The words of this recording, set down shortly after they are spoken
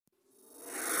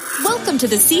Welcome to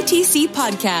the CTC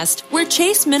podcast, where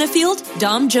Chase Minifield,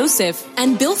 Dom Joseph,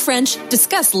 and Bill French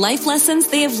discuss life lessons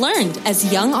they have learned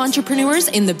as young entrepreneurs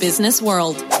in the business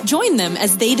world. Join them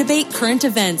as they debate current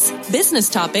events, business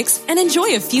topics, and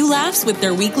enjoy a few laughs with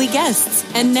their weekly guests.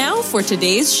 And now for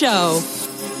today's show.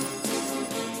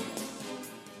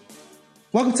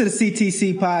 Welcome to the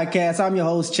CTC podcast. I'm your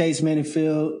host, Chase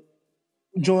Minifield,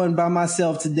 joined by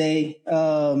myself today,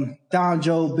 Dom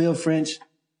Joe, Bill French.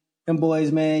 Them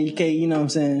boys, man, you can't, you know what I'm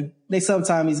saying? They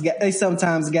sometimes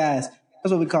guys.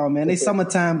 That's what we call them, man. They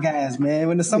summertime guys, man.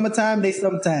 When the summertime, they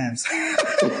sometimes.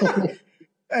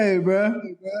 Hey, bro.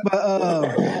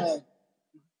 But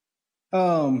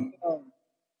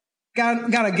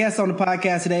got a guest on the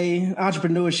podcast today.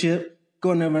 Entrepreneurship.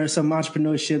 Going over some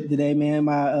entrepreneurship today, man.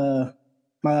 My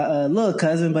little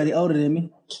cousin, but he older than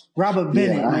me. Robert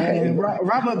Bennett, man.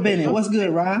 Robert Bennett. What's good,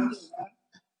 Rob?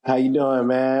 How you doing,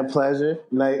 man? Pleasure.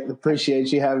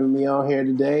 Appreciate you having me on here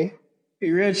today.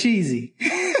 You're real cheesy.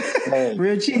 Hey.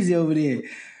 Real cheesy over there.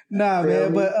 Nah,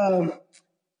 man. But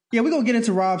we're gonna get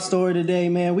into Rob's story today,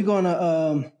 man. We're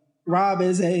gonna Rob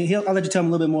is I'll let you tell him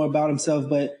a little bit more about himself,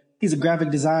 but he's a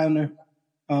graphic designer.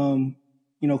 Coming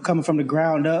from the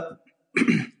ground up.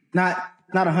 Not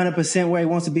 100% where he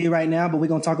wants to be right now, but we're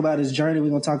gonna talk about his journey.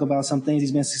 We're gonna talk about some things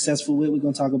he's been successful with. We're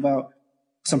gonna talk about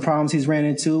some problems he's ran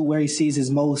into, where he sees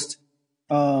his most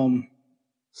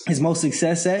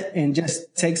success at, and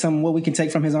just take what we can take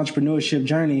from his entrepreneurship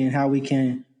journey and how we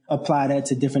can apply that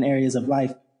to different areas of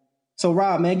life. So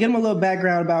Rob, man, give him a little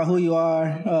background about who you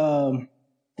are,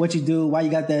 what you do, why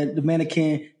you got the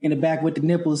mannequin in the back with the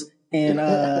nipples, and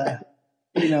tell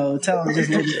him just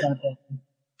a little bit about that.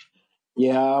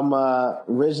 Yeah, I'm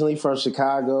originally from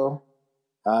Chicago,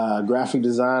 graphic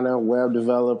designer, web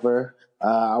developer.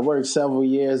 I worked several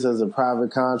years as a private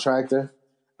contractor,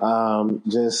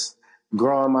 just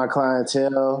growing my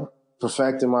clientele,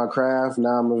 perfecting my craft.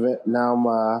 Now I'm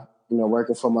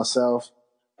working for myself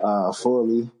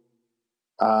fully,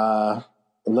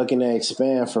 looking to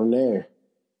expand from there.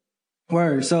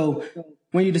 Word. So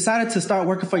when you decided to start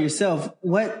working for yourself,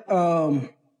 what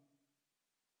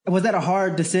was that a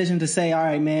hard decision to say, all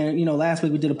right, man, last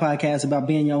week we did a podcast about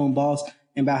being your own boss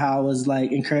and about how I was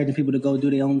like encouraging people to go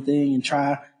do their own thing and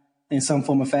try in some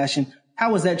form of fashion.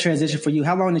 How was that transition for you?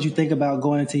 How long did you think about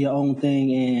going into your own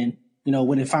thing? And,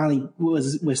 when it finally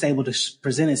was able to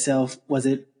present itself, was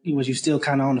you still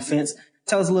kind of on the fence?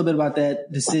 Tell us a little bit about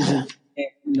that decision.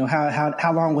 And,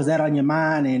 how long was that on your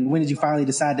mind? And when did you finally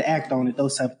decide to act on it?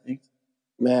 Those type of things.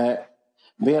 Man,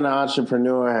 being an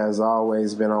entrepreneur has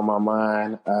always been on my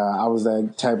mind. I was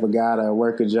that type of guy that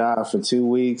work a job for 2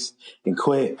 weeks and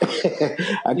quit.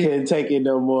 I couldn't take it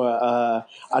no more.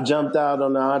 I jumped out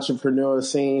on the entrepreneur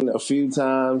scene a few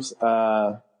times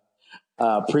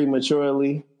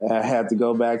prematurely. I had to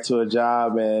go back to a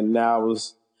job, and now I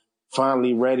was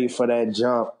finally ready for that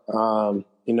jump.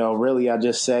 Really, I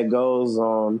just set goals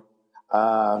on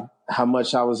how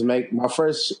much I was making. My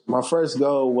first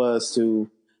goal was to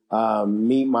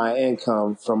meet my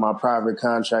income from my private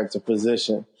contractor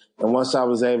position. And once I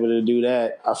was able to do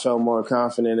that, I felt more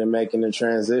confident in making the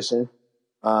transition.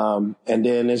 And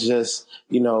then it's just,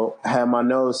 had my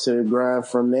nose to the grind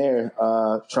from there,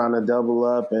 trying to double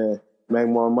up and make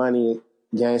more money,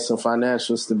 gain some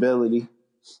financial stability.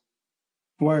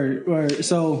 Word.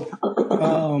 So,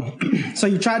 so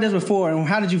you tried this before, and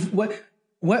how did you,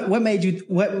 what made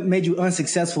you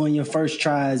unsuccessful in your first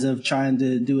tries of trying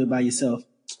to do it by yourself?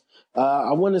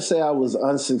 I wouldn't say I was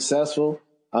unsuccessful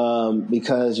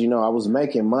because, I was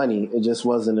making money. It just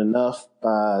wasn't enough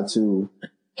to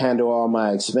handle all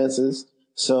my expenses.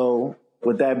 So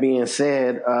with that being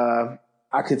said,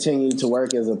 I continued to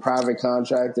work as a private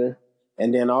contractor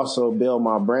and then also build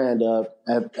my brand up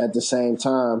at the same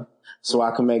time so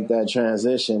I could make that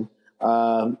transition.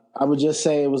 I would just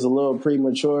say it was a little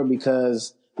premature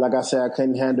because, like I said, I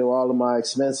couldn't handle all of my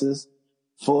expenses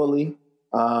fully.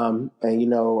 When you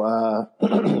never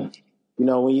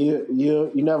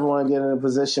want to get in a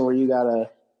position where you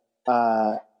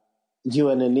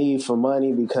you're in the need for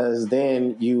money, because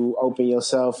then you open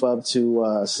yourself up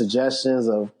to suggestions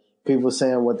of people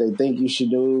saying what they think you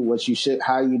should do,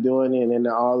 how you doing it, and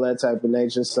all that type of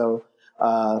nature. So,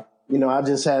 I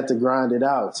just had to grind it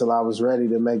out till I was ready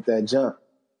to make that jump.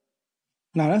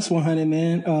 No, that's 100,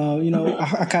 man.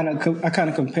 I kind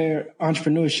of compare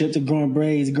entrepreneurship to growing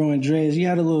braids, growing dreads. You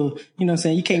had a little,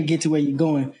 you can't get to where you're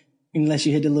going unless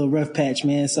you hit the little rough patch,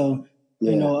 man. So, a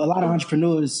lot of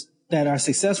entrepreneurs that are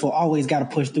successful always got to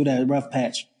push through that rough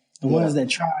patch. The ones that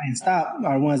try and stop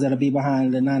are ones that'll be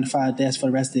behind the 9-to-5 desk for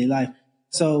the rest of their life.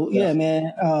 So yeah,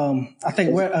 man, I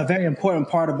think a very important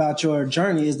part about your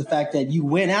journey is the fact that you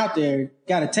went out there,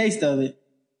 got a taste of it,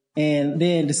 and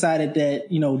then decided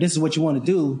that, you know, this is what you want to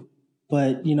do.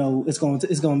 But, you know, it's going to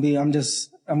be, I'm going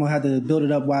to have to build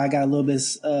it up while I got a little bit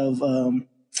of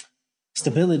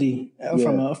stability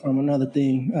from another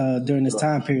thing during this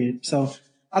time period. So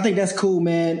I think that's cool,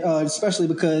 man, especially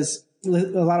because a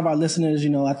lot of our listeners, you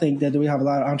know, I think that we have a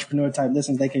lot of entrepreneur type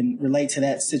listeners. They can relate to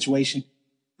that situation.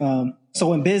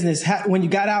 So in business, when you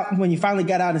finally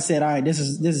got out and said, all right, this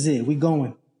is it, we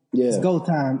going, it's go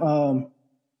time.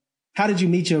 How did you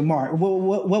meet your mark?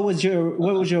 What was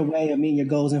your way of meeting your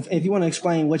goals? And if you want to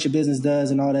explain what your business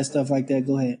does and all that stuff like that,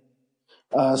 go ahead.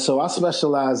 So I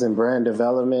specialize in brand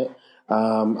development.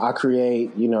 I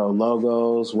create, you know,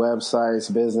 logos,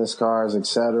 websites, business cards,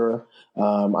 etc.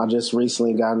 I just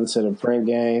recently got into the print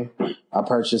game. I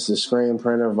purchased a screen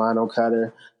printer, vinyl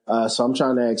cutter. So I'm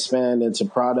trying to expand into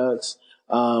products.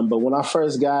 But when I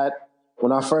first made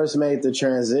the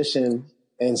transition,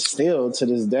 and still to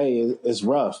this day, it's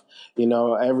rough. You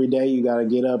know, every day you got to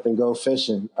get up and go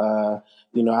fishing.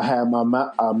 You know, I had my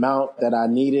amount that I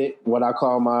needed, what I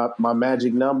call my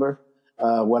magic number,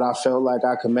 what I felt like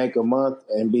I could make a month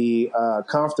and be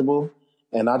comfortable.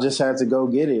 And I just had to go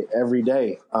get it every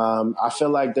day. I feel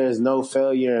like there's no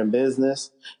failure in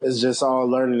business. It's just all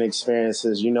learning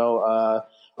experiences. You know,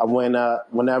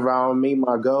 whenever I don't meet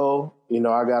my goal, you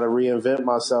know, I got to reinvent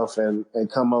myself and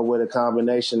come up with a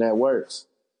combination that works.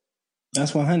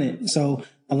 That's 100. So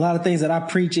a lot of things that I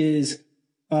preach is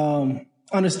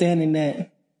understanding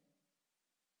that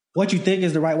what you think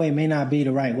is the right way may not be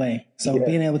the right way. So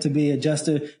being able to be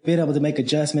adjusted, being able to make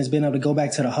adjustments, being able to go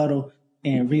back to the huddle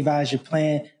and revise your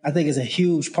plan, I think is a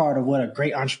huge part of what a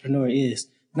great entrepreneur is.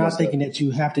 Not thinking that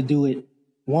you have to do it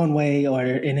one way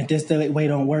and if this way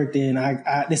don't work, then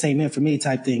this ain't meant for me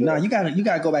type thing. No, you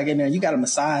gotta go back in there. You gotta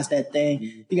massage that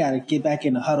thing. You gotta get back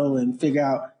in the huddle and figure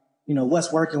out, you know,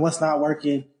 what's working, what's not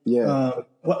working,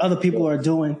 what other people are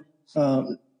doing.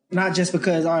 Not just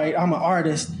because, all right, I'm an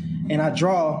artist and I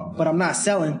draw, but I'm not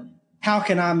selling. How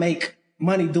can I make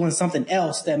money doing something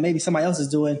else that maybe somebody else is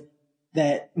doing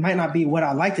that might not be what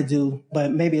I like to do,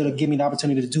 but maybe it'll give me the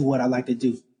opportunity to do what I like to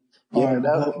do or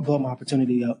blow my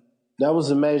opportunity up. That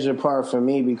was a major part for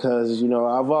me because, you know,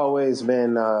 I've always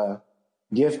been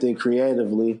gifted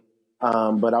creatively.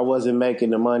 But I wasn't making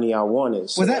the money I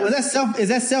wanted. So. Is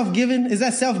that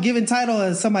self-given title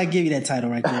or somebody give you that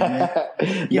title right there, man?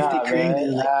 Nah,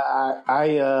 man.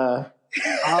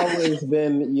 I always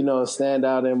been, you know, stand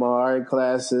out in my art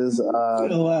classes.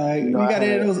 You got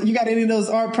any of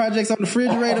those art projects on the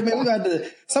refrigerator, man?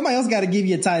 Somebody else got to give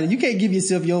you a title. You can't give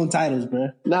yourself your own titles, bro.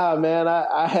 Nah, man.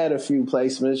 I had a few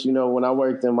placements. You know, when I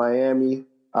worked in Miami,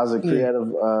 I was a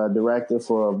creative director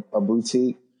for a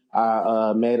boutique.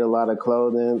 I made a lot of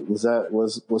clothing.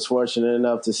 Was fortunate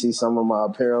enough to see some of my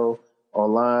apparel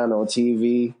online on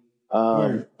TV.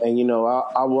 And you know,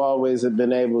 I've always have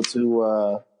been able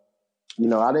to. You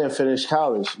know, I didn't finish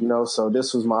college. You know, so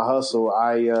this was my hustle.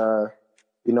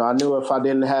 You know, I knew if I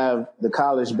didn't have the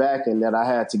college backing that I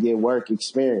had to get work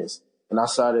experience, and I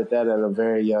started that at a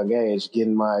very young age,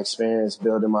 getting my experience,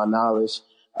 building my knowledge,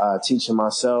 teaching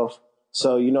myself.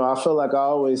 So you know, I feel like I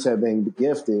always have been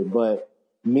gifted, but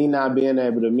me not being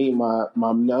able to meet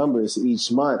my numbers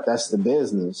each month, that's the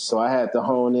business. So I had to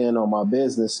hone in on my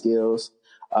business skills,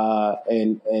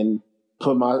 and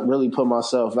really put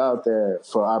myself out there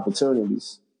for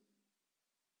opportunities.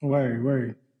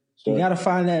 Word. So, you gotta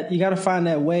find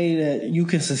that way that you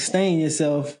can sustain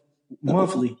yourself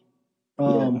monthly,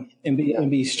 and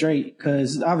be straight.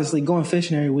 Cause obviously going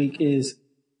fishing every week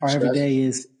every day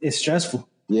is stressful.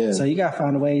 Yeah. So you gotta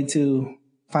find a way to,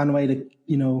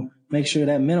 you know, make sure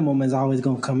that minimum is always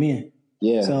going to come in.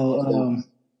 Yeah. So,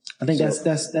 I think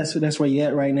that's where you're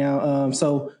at right now.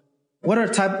 So what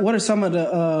are some of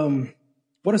the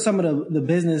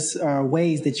business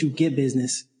ways that you get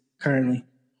business currently?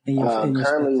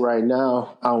 Currently right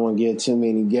now, I don't want to get too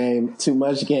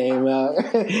much game out.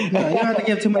 No, you don't have to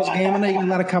give too much game. I know you got a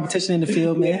lot of competition in the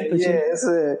field, man.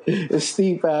 It's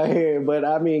steep out here. But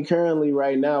I mean, currently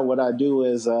right now, what I do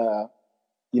is,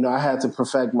 you know, I had to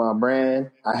perfect my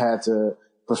brand. I had to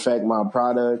perfect my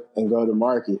product and go to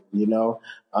market. You know,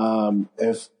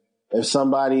 if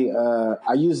somebody,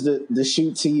 I use the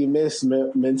shoot till you miss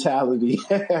mentality.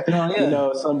 You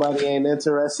know, if somebody ain't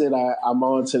interested, I'm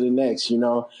on to the next. You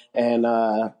know, and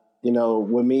you know,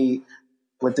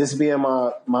 with this being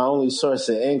my only source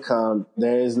of income,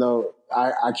 there is no,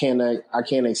 I can't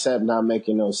accept not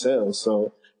making no sales.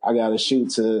 So I got to shoot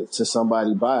to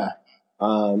somebody buy.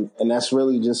 And that's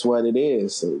really just what it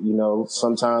is. You know,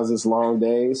 sometimes it's long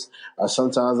days, or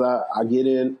sometimes I get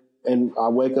in and I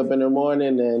wake up in the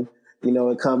morning and, you know,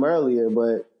 it come earlier,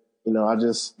 but, you know,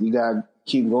 you got to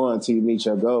keep going till you meet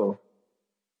your goal.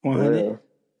 100.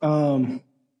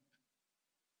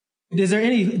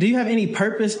 Do you have any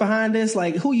purpose behind this?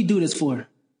 Like, who you do this for?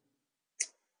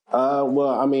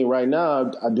 Well, I mean, right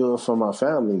now I do it for my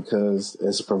family because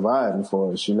it's providing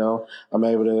for us, you know. I'm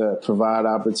able to provide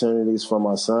opportunities for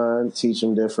my son, teach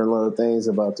him different little things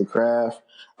about the craft.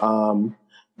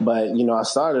 But, you know, I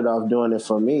started off doing it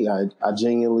for me. I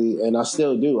genuinely, and I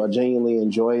still do, I genuinely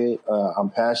enjoy it. I'm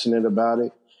passionate about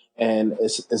it. And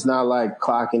it's not like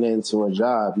clocking into a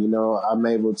job, you know. I'm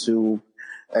able to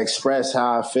express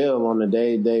how I feel on a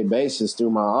day-to-day basis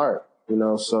through my art, you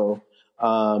know. So,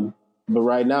 but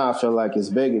right now I feel like it's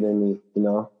bigger than me, you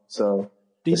know. So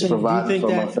it's providing for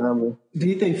my family. Do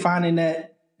you think finding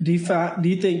that? Do you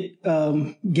think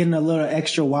getting a little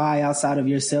extra why outside of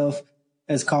yourself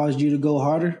has caused you to go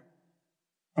harder,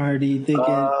 or do you think?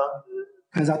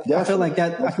 Because I feel like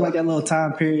that. I feel like that little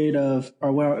time period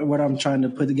or what I'm trying to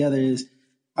put together is,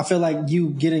 I feel like you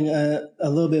getting a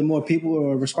little bit more people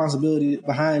or responsibility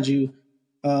behind you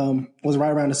was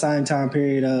right around the same time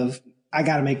period of, I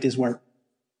got to make this work.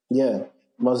 Yeah,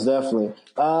 most definitely.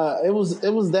 It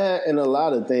was that and a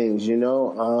lot of things, you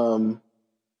know.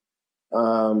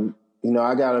 You know,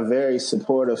 I got a very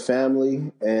supportive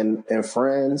family and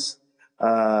friends.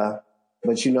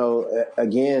 But, you know,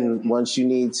 again, once you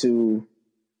need to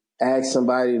ask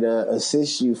somebody to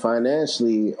assist you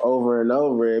financially over and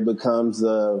over, it becomes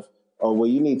oh, well,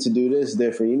 you need to do this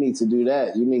different. You need to do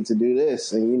that. You need to do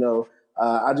this. And, you know,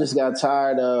 I just got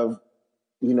tired of,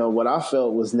 you know, what I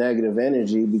felt was negative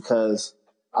energy, because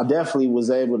I definitely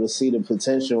was able to see the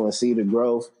potential and see the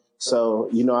growth. So,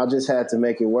 you know, I just had to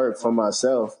make it work for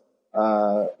myself,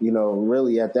 you know,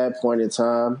 really at that point in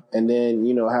time. And then,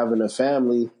 you know, having a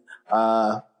family,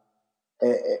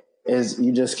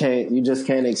 you just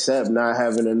can't accept not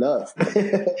having enough.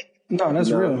 No, that's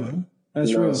real.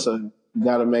 That's real. So you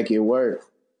got to make it work.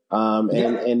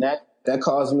 And that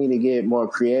caused me to get more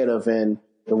creative in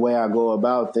the way I go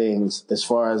about things, as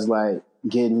far as like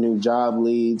getting new job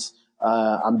leads.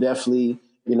 I'm definitely,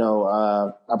 you know,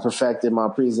 I perfected my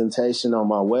presentation on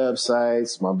my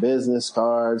websites, my business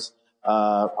cards.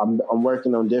 I'm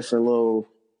working on different little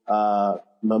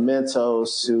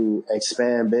mementos to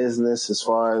expand business, as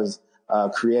far as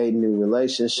creating new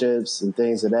relationships and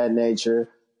things of that nature.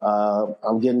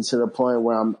 I'm getting to the point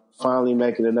where I'm finally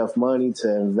making enough money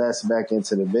to invest back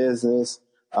into the business,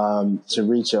 to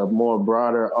reach a more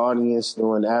broader audience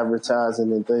doing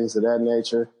advertising and things of that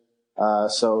nature.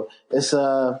 So it's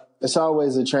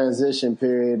always a transition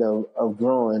period of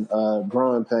growing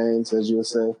pains, as you would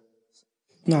say.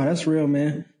 No, that's real,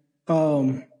 man.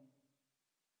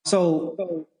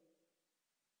 So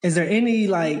is there any,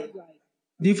 like,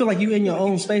 do you feel like you in your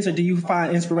own space, or do you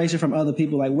find inspiration from other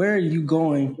people? Like, where are you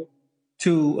going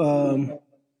to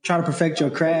try to perfect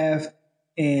your craft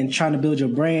and trying to build your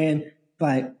brand?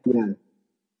 Like, you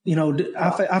know,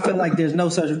 I feel like there's no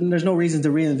reason to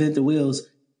reinvent the wheels.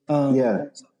 So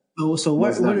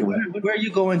where are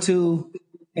you going to,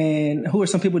 and who are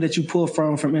some people that you pull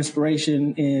from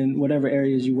inspiration in whatever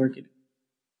areas you work in?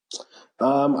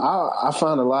 I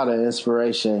find a lot of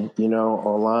inspiration, you know,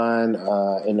 online,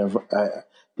 in a,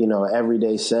 you know,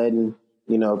 everyday setting,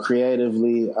 you know,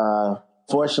 creatively.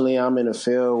 Fortunately, I'm in a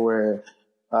field where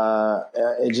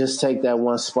it just take that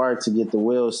one spark to get the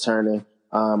wheels turning.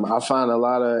 I find a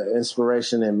lot of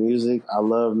inspiration in music. I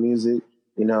love music,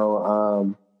 you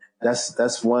know.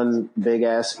 That's one big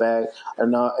aspect.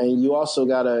 And you also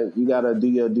gotta do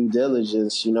your due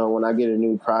diligence. You know, when I get a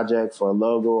new project for a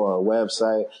logo or a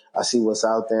website, I see what's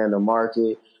out there in the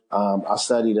market. I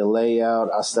study the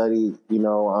layout. I study, you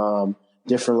know,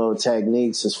 different little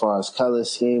techniques as far as color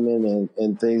scheming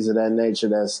and things of that nature.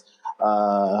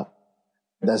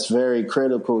 That's very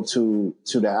critical to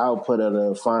the output of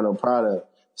the final product.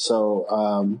 So,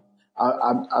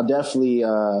 I definitely,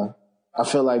 I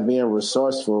feel like being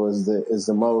resourceful is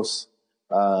the most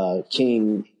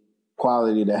keen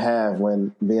quality to have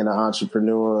when being an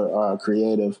entrepreneur or a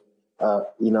creative.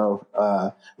 You know,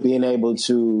 being able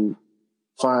to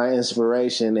find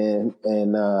inspiration and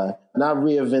not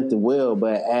reinvent the wheel,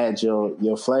 but add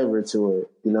your flavor to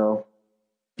it. You know.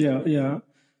 Yeah,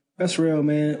 that's real,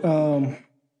 man.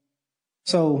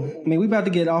 So, I mean, we about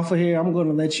to get off of here. I'm going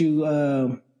to let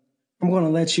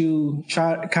you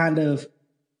try kind of.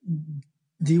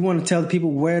 Do you want to tell the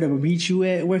people where to reach you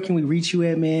at? Where can we reach you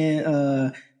at,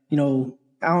 man? You know,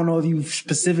 I don't know if you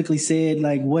specifically said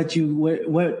like what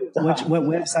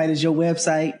website is your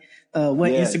website,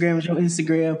 What Yeah. Instagram is your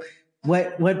Instagram?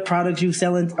 What products you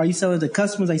selling? Are you selling to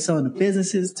customers? Are you selling to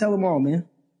businesses? Tell them all, man.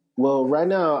 Well, right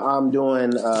now I'm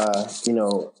doing,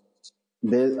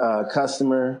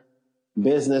 customer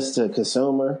business to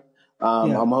consumer.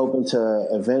 Yeah. I'm hoping to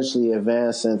eventually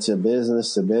advance into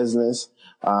business to business,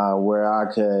 where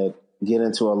I could get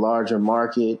into a larger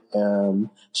market,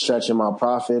 stretching my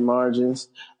profit margins.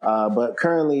 But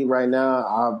currently right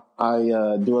now,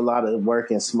 I do a lot of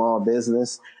work in small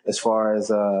business as far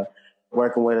as,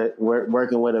 working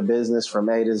with a business from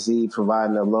A to Z,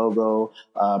 providing a logo,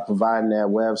 providing that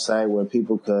website where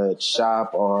people could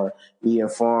shop or be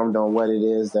informed on what it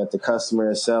is that the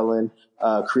customer is selling,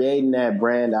 creating that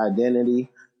brand identity.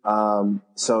 So,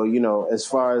 as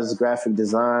far as graphic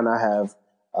design, I have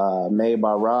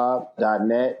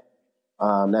madebyrob.net.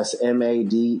 That's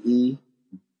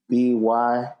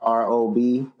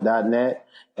madebyrob.net.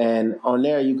 And on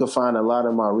there, you can find a lot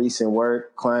of my recent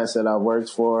work, clients that I've worked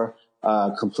for,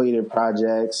 completed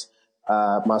projects.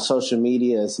 My social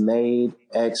media is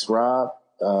madexrob.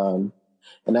 And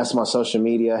that's my social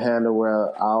media handle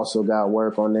where I also got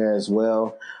work on there as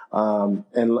well. And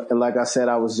like I said,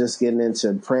 I was just getting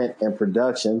into print and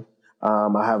production.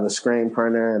 I have a screen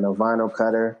printer and a vinyl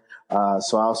cutter.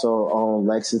 So I also own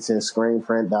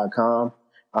LexingtonScreenPrint.com.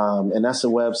 And that's a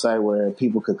website where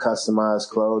people could customize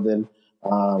clothing,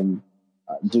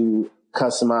 do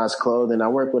customized clothing. I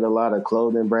work with a lot of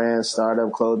clothing brands,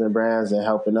 startup clothing brands, and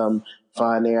helping them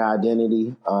find their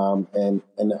identity, and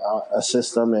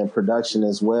assist them in production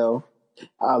as well.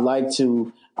 I like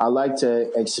to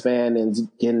expand and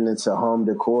getting into home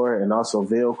decor and also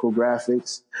vehicle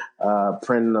graphics,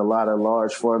 printing a lot of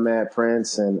large format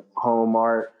prints and home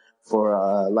art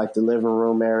for, like the living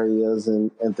room areas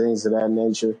and things of that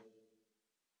nature.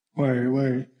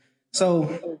 Word.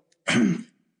 So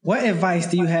what advice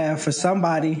do you have for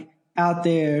somebody out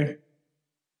there?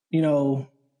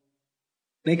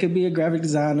 They could be a graphic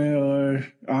designer or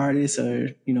artist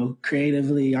or,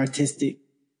 creatively artistic,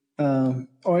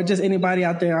 or just anybody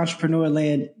out there, entrepreneur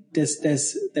land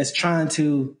that's trying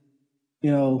to,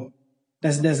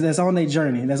 that's on their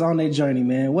journey. That's on their journey,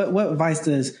 man. What advice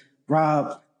does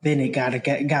Rob Bennett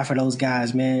got for those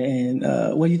guys, man? And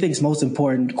what do you think is most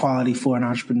important quality for an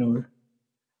entrepreneur?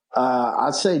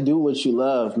 I'd say do what you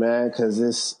love, man, because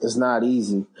it's not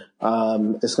easy.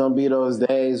 It's going to be those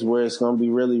days where it's going to be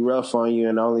really rough on you,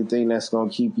 and the only thing that's going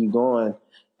to keep you going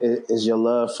is your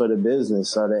love for the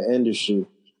business or the industry.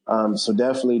 So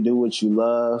definitely do what you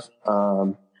love,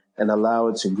 and allow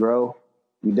it to grow.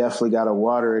 You definitely got to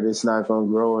water it. It's not going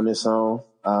to grow on its own,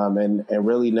 and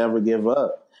really never give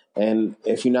up. And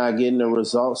if you're not getting the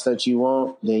results that you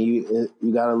want, then you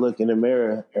got to look in the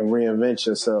mirror and reinvent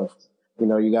yourself.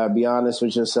 You got to be honest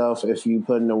with yourself if you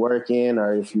putting the work in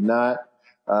or if you're not.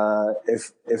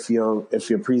 If your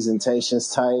presentation's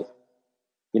tight,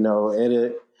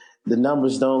 the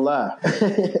numbers don't lie.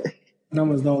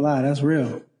 Numbers don't lie. That's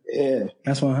real. Yeah.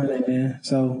 That's 100, man.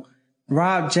 So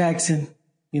Rob Jackson,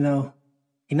 he not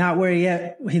where he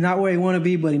at. He not where he want to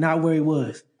be, but he not where he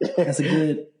was. That's a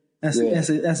good. That's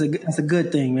a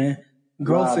good thing, man.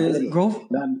 Growth.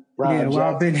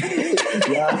 Rob Bennett.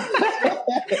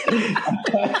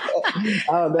 I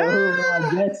don't know who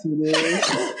Rob Jackson is.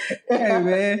 Hey,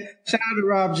 man. Shout out to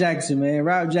Rob Jackson, man.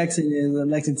 Rob Jackson is a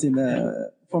Lexington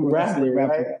former rapper.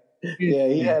 Right? Yeah,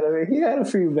 he had a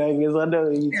few bangers. I know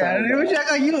who you talking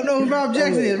about. You don't know who Rob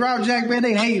Jackson is. Rob Jackson, man,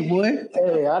 they hate, boy.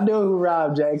 Hey, I know who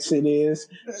Rob Jackson is.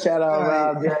 Shout out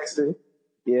Rob Jackson.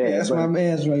 Yeah, that's my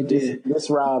man's right there. This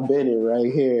Rob Bennett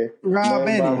right here. Rob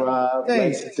Bennett. Rob,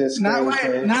 hey, not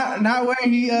where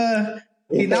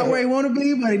he's not where he want to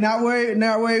be, but he's not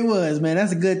where he was, man.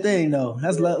 That's a good thing, though.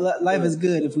 That's life is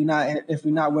good if we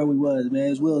not where we was, man.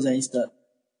 His wheels ain't stuck.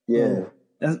 Yeah,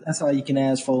 that's all you can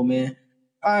ask for, man.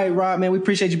 All right, Rob, man. We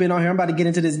appreciate you being on here. I'm about to get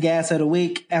into this gas of the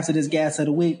week. After this gas of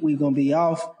the week, we're gonna be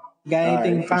off. Got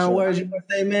anything final words you want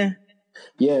to say, man?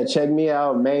 Yeah, check me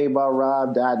out,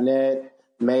 madebyrob.net.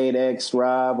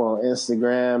 MadeXRob on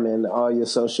Instagram and all your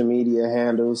social media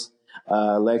handles.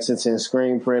 Lexington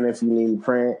Screen Print if you need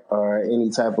print or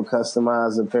any type of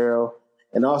customized apparel.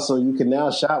 And also you can now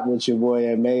shop with your boy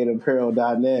at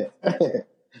madeapparel.net.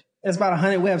 That's about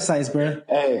 100 websites, bro.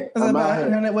 Hey, that's about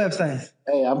 100 websites.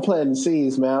 Hey, I'm planting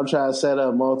seeds, man. I'm trying to set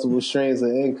up multiple streams of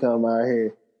income out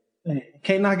here. Hey,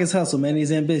 can't knock his hustle, man.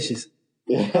 He's ambitious.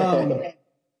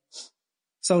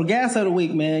 So gas of the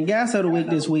week, man. Gas of the week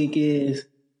this week is,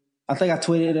 I think I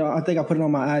put it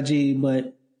on my IG,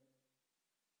 but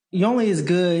you're only as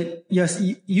good. Yes,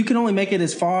 you can only make it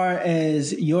as far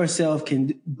as yourself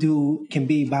can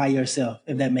be by yourself.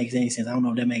 If that makes any sense, I don't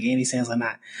know if that makes any sense or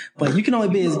not. But you can only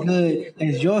be as good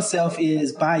as yourself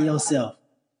is by yourself.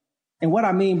 And what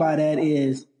I mean by that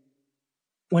is,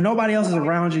 when nobody else is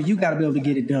around you, you got to be able to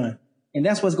get it done, and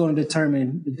that's what's going to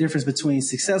determine the difference between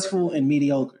successful and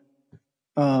mediocre.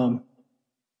 And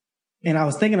I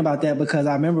was thinking about that because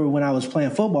I remember when I was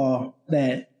playing football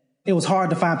that it was hard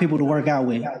to find people to work out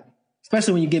with,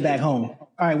 especially when you get back home. All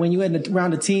right, when you're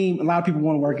around the team, a lot of people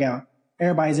want to work out.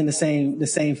 Everybody's in the same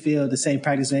field, the same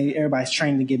practice. Everybody's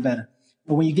training to get better.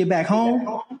 But when you get back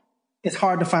home, it's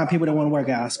hard to find people that want to work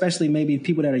out, especially maybe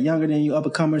people that are younger than you,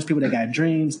 up-and-comers, people that got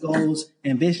dreams, goals,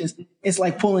 ambitions. It's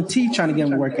like pulling teeth trying to get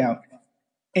them to work out.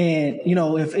 And,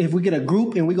 if we get a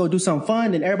group and we go do something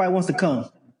fun, then everybody wants to come.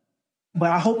 But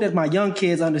I hope that my young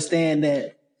kids understand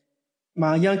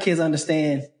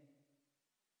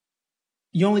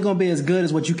you're only going to be as good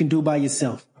as what you can do by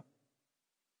yourself.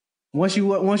 Once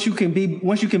you can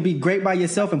be great by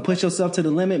yourself and push yourself to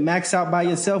the limit, max out by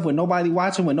yourself with nobody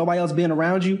watching, with nobody else being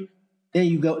around you, then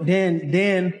you go,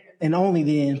 then and only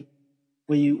then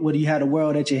will you have the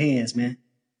world at your hands, man,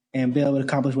 and be able to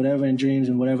accomplish whatever in dreams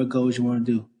and whatever goals you want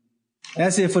to do.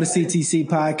 That's it for the CTC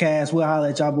podcast. We'll holler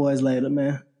at y'all boys later,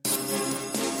 man.